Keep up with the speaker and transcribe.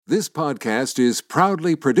This podcast is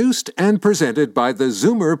proudly produced and presented by the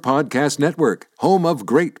Zoomer Podcast Network, home of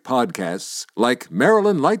great podcasts like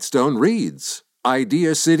Marilyn Lightstone Reads,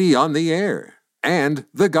 Idea City on the Air, and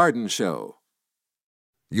The Garden Show.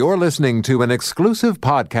 You're listening to an exclusive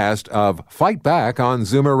podcast of Fight Back on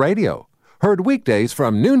Zoomer Radio, heard weekdays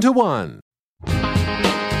from noon to 1.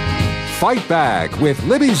 Fight Back with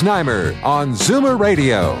Libby Znaimer on Zoomer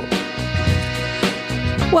Radio.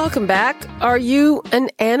 Welcome back. Are you an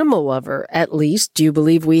animal lover? At least, do you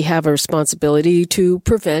believe we have a responsibility to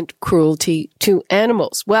prevent cruelty to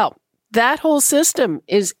animals? Well, that whole system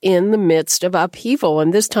is in the midst of upheaval,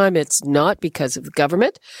 and this time it's not because of the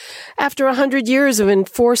government. After 100 years of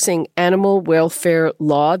enforcing animal welfare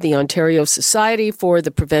law, the Ontario Society for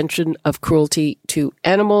the Prevention of Cruelty to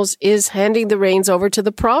Animals is handing the reins over to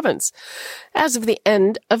the province. As of the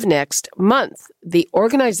end of next month, the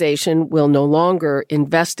organization will no longer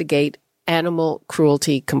investigate animal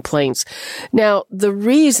cruelty complaints. Now, the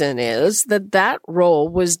reason is that role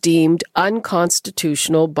was deemed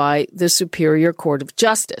unconstitutional by the Superior Court of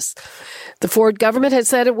Justice. The Ford government has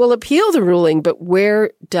said it will appeal the ruling, but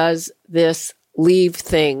where does this leave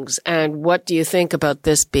things? And what do you think about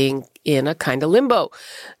this being in a kind of limbo?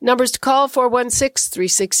 Numbers to call,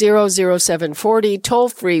 416-360-0740, toll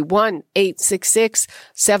free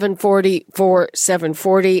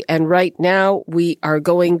 1-866-740-4740. And right now we are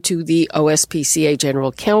going to the OSPCA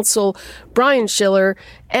General Counsel, Brian Shiller,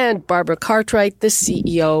 and Barbara Cartwright, the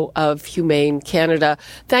CEO of Humane Canada.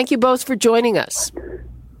 Thank you both for joining us.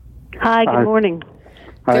 Hi, good morning.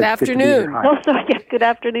 Good afternoon. Good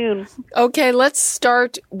afternoon. Okay, let's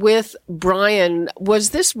start with Brian.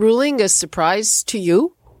 Was this ruling a surprise to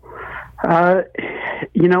you? Before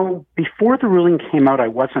the ruling came out, I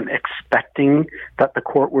wasn't expecting that the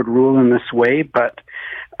court would rule in this way, but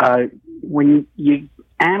when you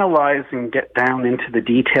analyze and get down into the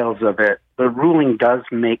details of it, the ruling does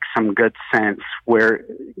make some good sense where,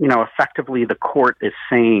 effectively the court is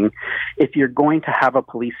saying if you're going to have a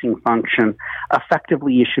policing function,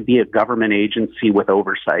 effectively you should be a government agency with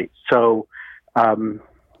oversight. So,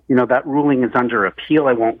 that ruling is under appeal.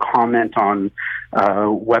 I won't comment on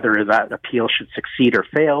whether that appeal should succeed or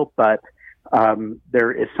fail, but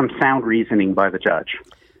there is some sound reasoning by the judge.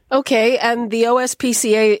 Okay, and the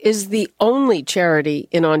OSPCA is the only charity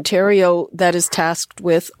in Ontario that is tasked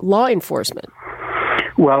with law enforcement.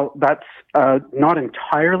 Well, that's not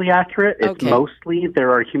entirely accurate. It's mostly,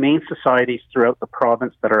 there are humane societies throughout the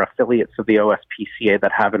province that are affiliates of the OSPCA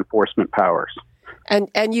that have enforcement powers.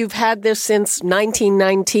 And you've had this since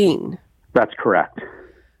 1919? That's correct.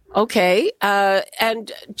 Okay,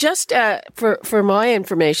 and just for my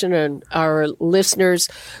information and our listeners,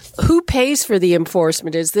 who pays for the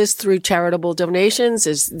enforcement? Is this through charitable donations?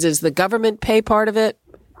 Does the government pay part of it?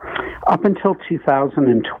 Up until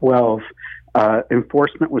 2012,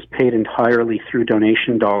 enforcement was paid entirely through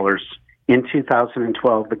donation dollars. In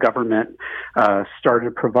 2012, the government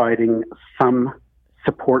started providing some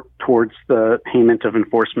support towards the payment of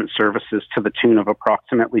enforcement services to the tune of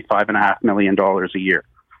approximately $5.5 million a year.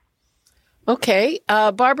 Okay.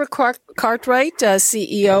 Barbara Cartwright,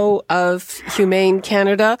 CEO of Humane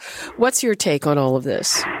Canada. What's your take on all of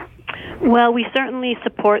this? Well, we certainly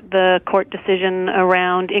support the court decision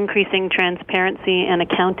around increasing transparency and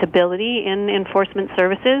accountability in enforcement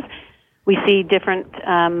services. We see different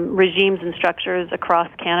regimes and structures across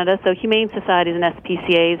Canada. So humane societies and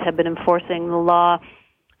SPCAs have been enforcing the law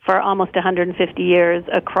for almost 150 years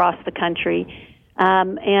across the country.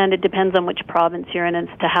 And it depends on which province you're in as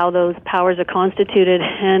to how those powers are constituted.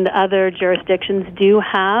 And other jurisdictions do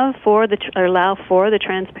have allow for the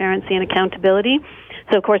transparency and accountability.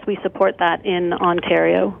 So, of course, we support that in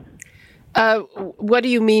Ontario. What do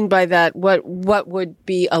you mean by that? What would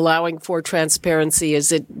be allowing for transparency?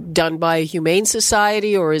 Is it done by a humane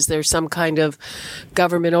society, or is there some kind of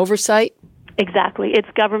government oversight? Exactly. It's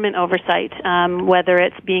government oversight, whether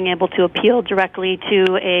it's being able to appeal directly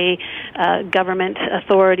to a government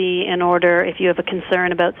authority in order, if you have a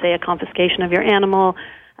concern about, say, a confiscation of your animal,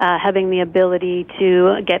 having the ability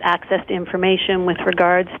to get access to information with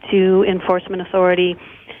regards to enforcement authority.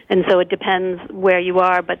 And so it depends where you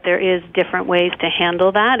are, but there is different ways to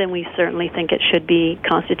handle that, and we certainly think it should be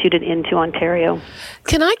constituted into Ontario.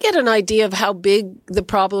 Can I get an idea of how big the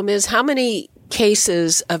problem is? How many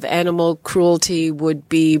cases of animal cruelty would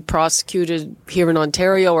be prosecuted here in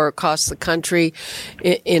Ontario or across the country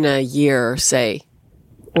in a year, say,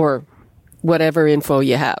 or whatever info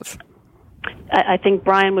you have? I think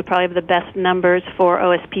Brian would probably have the best numbers for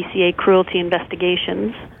OSPCA cruelty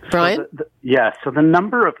investigations. Brian? So the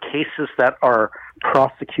number of cases that are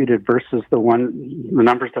prosecuted versus the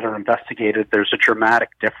numbers that are investigated, there's a dramatic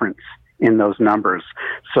difference in those numbers.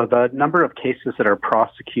 So the number of cases that are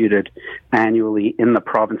prosecuted annually in the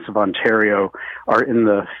province of Ontario are in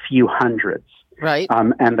the few hundreds. Right.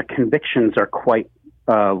 And the convictions are quite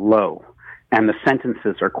low, and the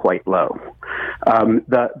sentences are quite low.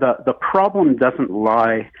 The problem doesn't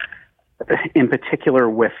lie in particular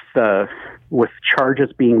with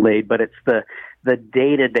charges being laid, but it's the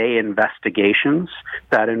day-to-day investigations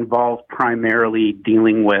that involve primarily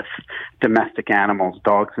dealing with domestic animals,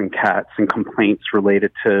 dogs and cats, and complaints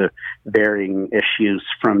related to varying issues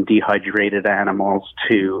from dehydrated animals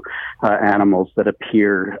to animals that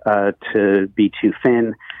appear to be too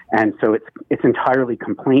thin. And so it's entirely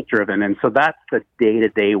complaint-driven. And so that's the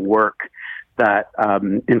day-to-day work that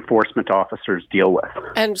enforcement officers deal with.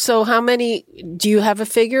 And so do you have a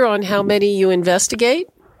figure on how many you investigate?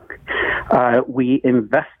 We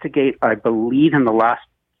investigate, I believe in the last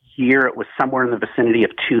year, it was somewhere in the vicinity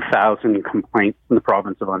of 2,000 complaints in the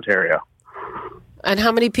province of Ontario. And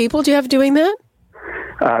how many people do you have doing that?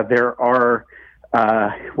 There are,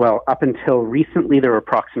 up until recently, there were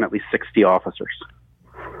approximately 60 officers.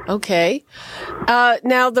 Okay.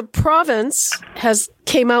 Now, the province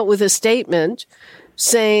came out with a statement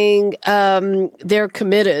saying they're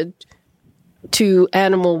committed to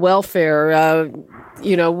animal welfare.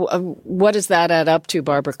 What does that add up to,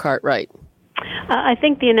 Barbara Cartwright? I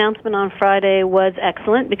think the announcement on Friday was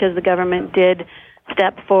excellent because the government did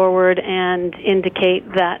step forward and indicate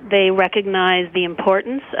that they recognize the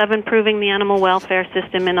importance of improving the animal welfare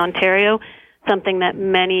system in Ontario, something that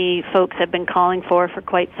many folks have been calling for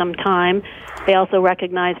quite some time. They also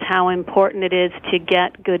recognized how important it is to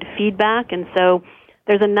get good feedback, and so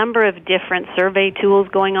there's a number of different survey tools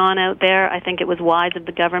going on out there. I think it was wise of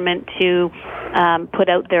the government to put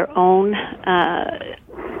out their own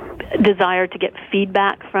desire to get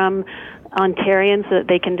feedback from Ontarians so that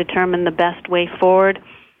they can determine the best way forward.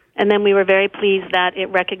 And then we were very pleased that it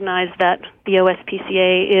recognized that the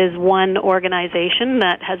OSPCA is one organization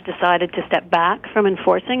that has decided to step back from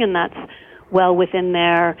enforcing, and that's well within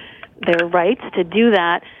their rights to do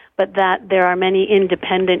that, but that there are many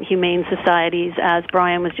independent humane societies, as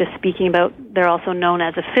Brian was just speaking about. They're also known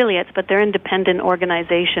as affiliates, but they're independent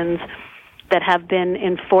organizations that have been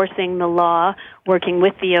enforcing the law, working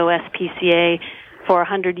with the OSPCA for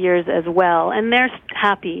 100 years as well. And they're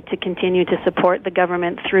happy to continue to support the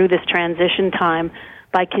government through this transition time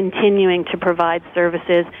by continuing to provide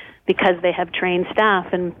services because they have trained staff.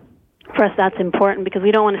 And for us, that's important because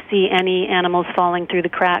we don't want to see any animals falling through the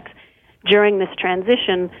cracks during this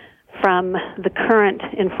transition from the current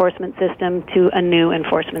enforcement system to a new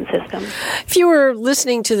enforcement system. If you were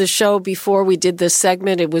listening to the show before we did this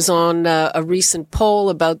segment, it was on a recent poll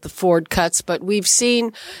about the Ford cuts, but we've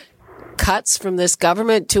seen cuts from this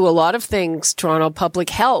government to a lot of things. Toronto Public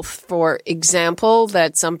Health, for example,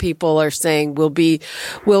 that some people are saying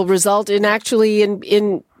will result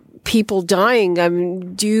in people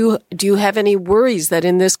dying. Do you have any worries that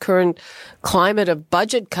in this current climate of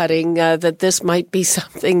budget cutting, that this might be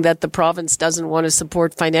something that the province doesn't want to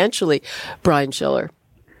support financially? Brian Shiller.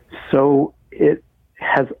 So it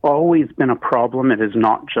has always been a problem. It is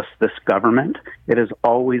not just this government. It has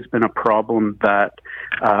always been a problem that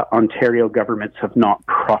Ontario governments have not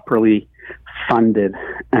properly funded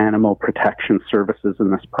animal protection services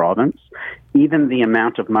in this province. Even the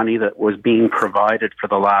amount of money that was being provided for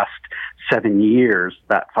the last 7 years,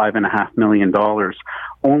 that $5.5 million,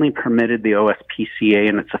 only permitted the OSPCA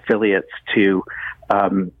and its affiliates to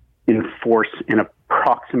enforce in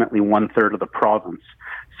approximately 1/3 of the province.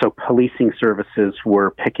 So policing services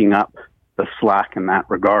were picking up the slack in that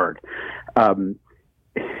regard. I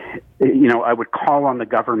would call on the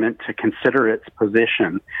government to consider its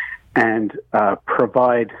position and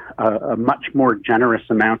provide a much more generous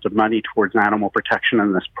amount of money towards animal protection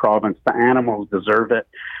in this province. The animals deserve it.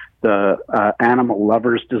 The animal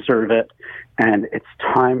lovers deserve it. And it's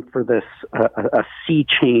time for this a sea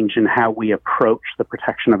change in how we approach the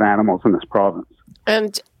protection of animals in this province.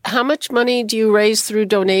 And how much money do you raise through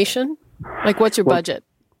donation? Like, what's your budget?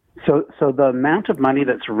 So the amount of money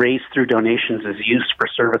that's raised through donations is used for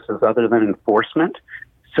services other than enforcement.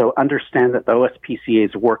 So understand that the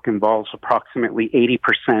OSPCA's work involves approximately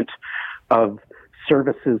 80% of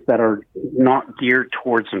services that are not geared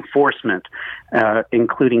towards enforcement,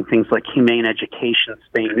 including things like humane education,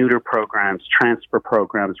 spay-neuter programs, transfer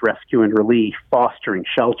programs, rescue and relief, fostering,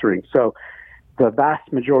 sheltering. So the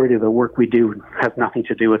vast majority of the work we do has nothing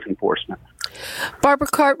to do with enforcement. Barbara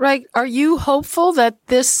Cartwright, are you hopeful that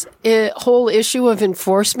this whole issue of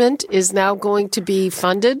enforcement is now going to be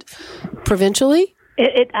funded provincially?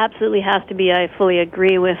 It absolutely has to be. I fully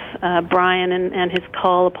agree with Brian and his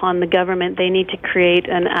call upon the government. They need to create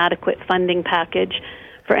an adequate funding package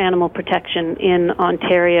for animal protection in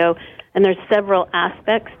Ontario. And there's several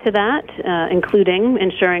aspects to that, including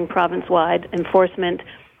ensuring province-wide enforcement,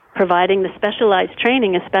 providing the specialized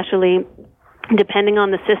training, especially depending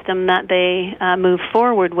on the system that they move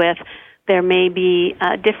forward with. There may be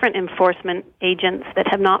different enforcement agents that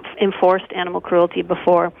have not enforced animal cruelty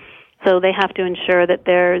before. So they have to ensure that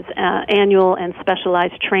there's annual and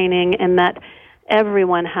specialized training and that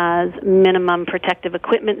everyone has minimum protective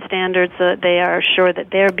equipment standards so that they are sure that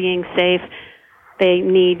they're being safe. They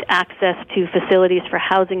need access to facilities for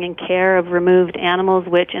housing and care of removed animals,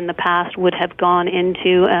 which in the past would have gone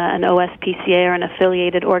into an OSPCA or an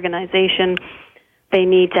affiliated organization. They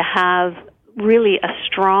need to have really a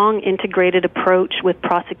strong integrated approach with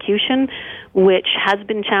prosecution, which has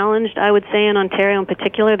been challenged, I would say, in Ontario in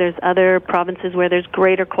particular. There's other provinces where there's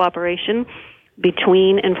greater cooperation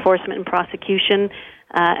between enforcement and prosecution,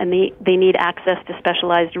 and they need access to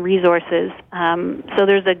specialized resources. So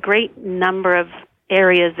there's a great number of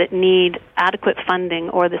areas that need adequate funding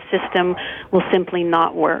or the system will simply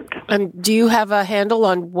not work. And do you have a handle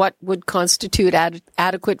on what would constitute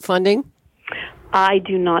adequate funding? I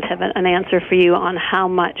do not have an answer for you on how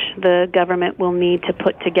much the government will need to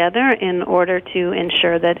put together in order to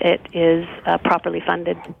ensure that it is properly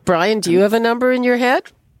funded. Brian, do you have a number in your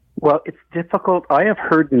head? Well, it's difficult. I have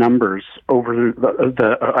heard numbers over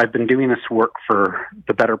I've been doing this work for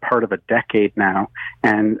the better part of a decade now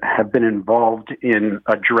and have been involved in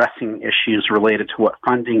addressing issues related to what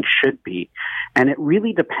funding should be. And it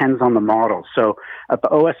really depends on the model. So at the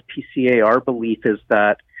OSPCA, our belief is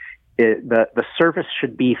that the service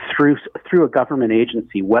should be through a government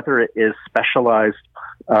agency, whether it is specialized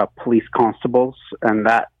police constables, and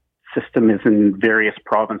that system is in various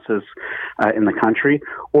provinces in the country,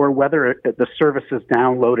 or whether the service is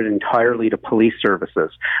downloaded entirely to police services.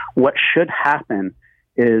 What should happen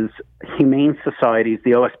is humane societies,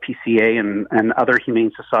 the OSPCA and other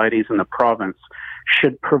humane societies in the province,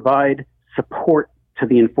 should provide support to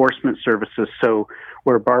the enforcement services. So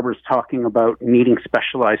where Barbara's talking about needing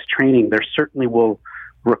specialized training, there certainly will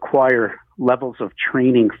require levels of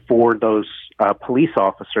training for those police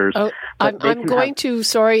officers. Oh, I'm going to,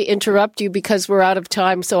 interrupt you because we're out of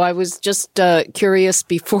time. So I was just curious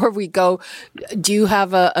before we go, do you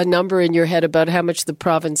have a number in your head about how much the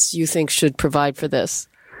province you think should provide for this?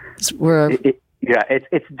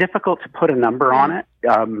 It's difficult to put a number on it.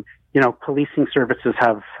 Policing services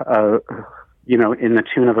have in the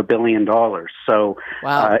tune of $1 billion. So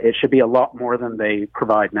wow. It should be a lot more than they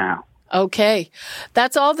provide now. Okay.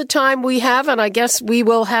 That's all the time we have, and I guess we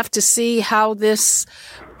will have to see how this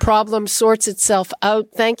problem sorts itself out.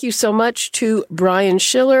 Thank you so much to Brian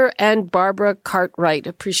Shiller and Barbara Cartwright.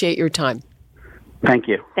 Appreciate your time. Thank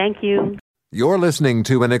you. Thank you. You're listening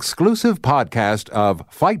to an exclusive podcast of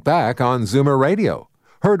Fight Back on Zoomer Radio.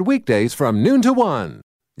 Heard weekdays from noon to 1.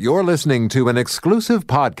 You're listening to an exclusive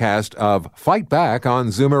podcast of Fight Back on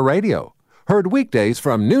Zoomer Radio. Heard weekdays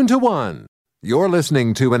from noon to 1. You're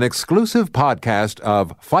listening to an exclusive podcast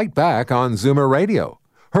of Fight Back on Zoomer Radio.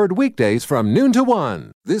 Heard weekdays from noon to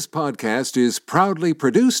 1. This podcast is proudly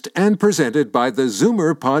produced and presented by the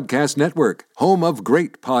Zoomer Podcast Network, home of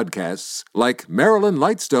great podcasts like Marilyn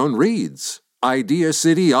Lightstone Reads, Idea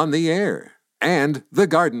City on the Air, and The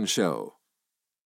Garden Show.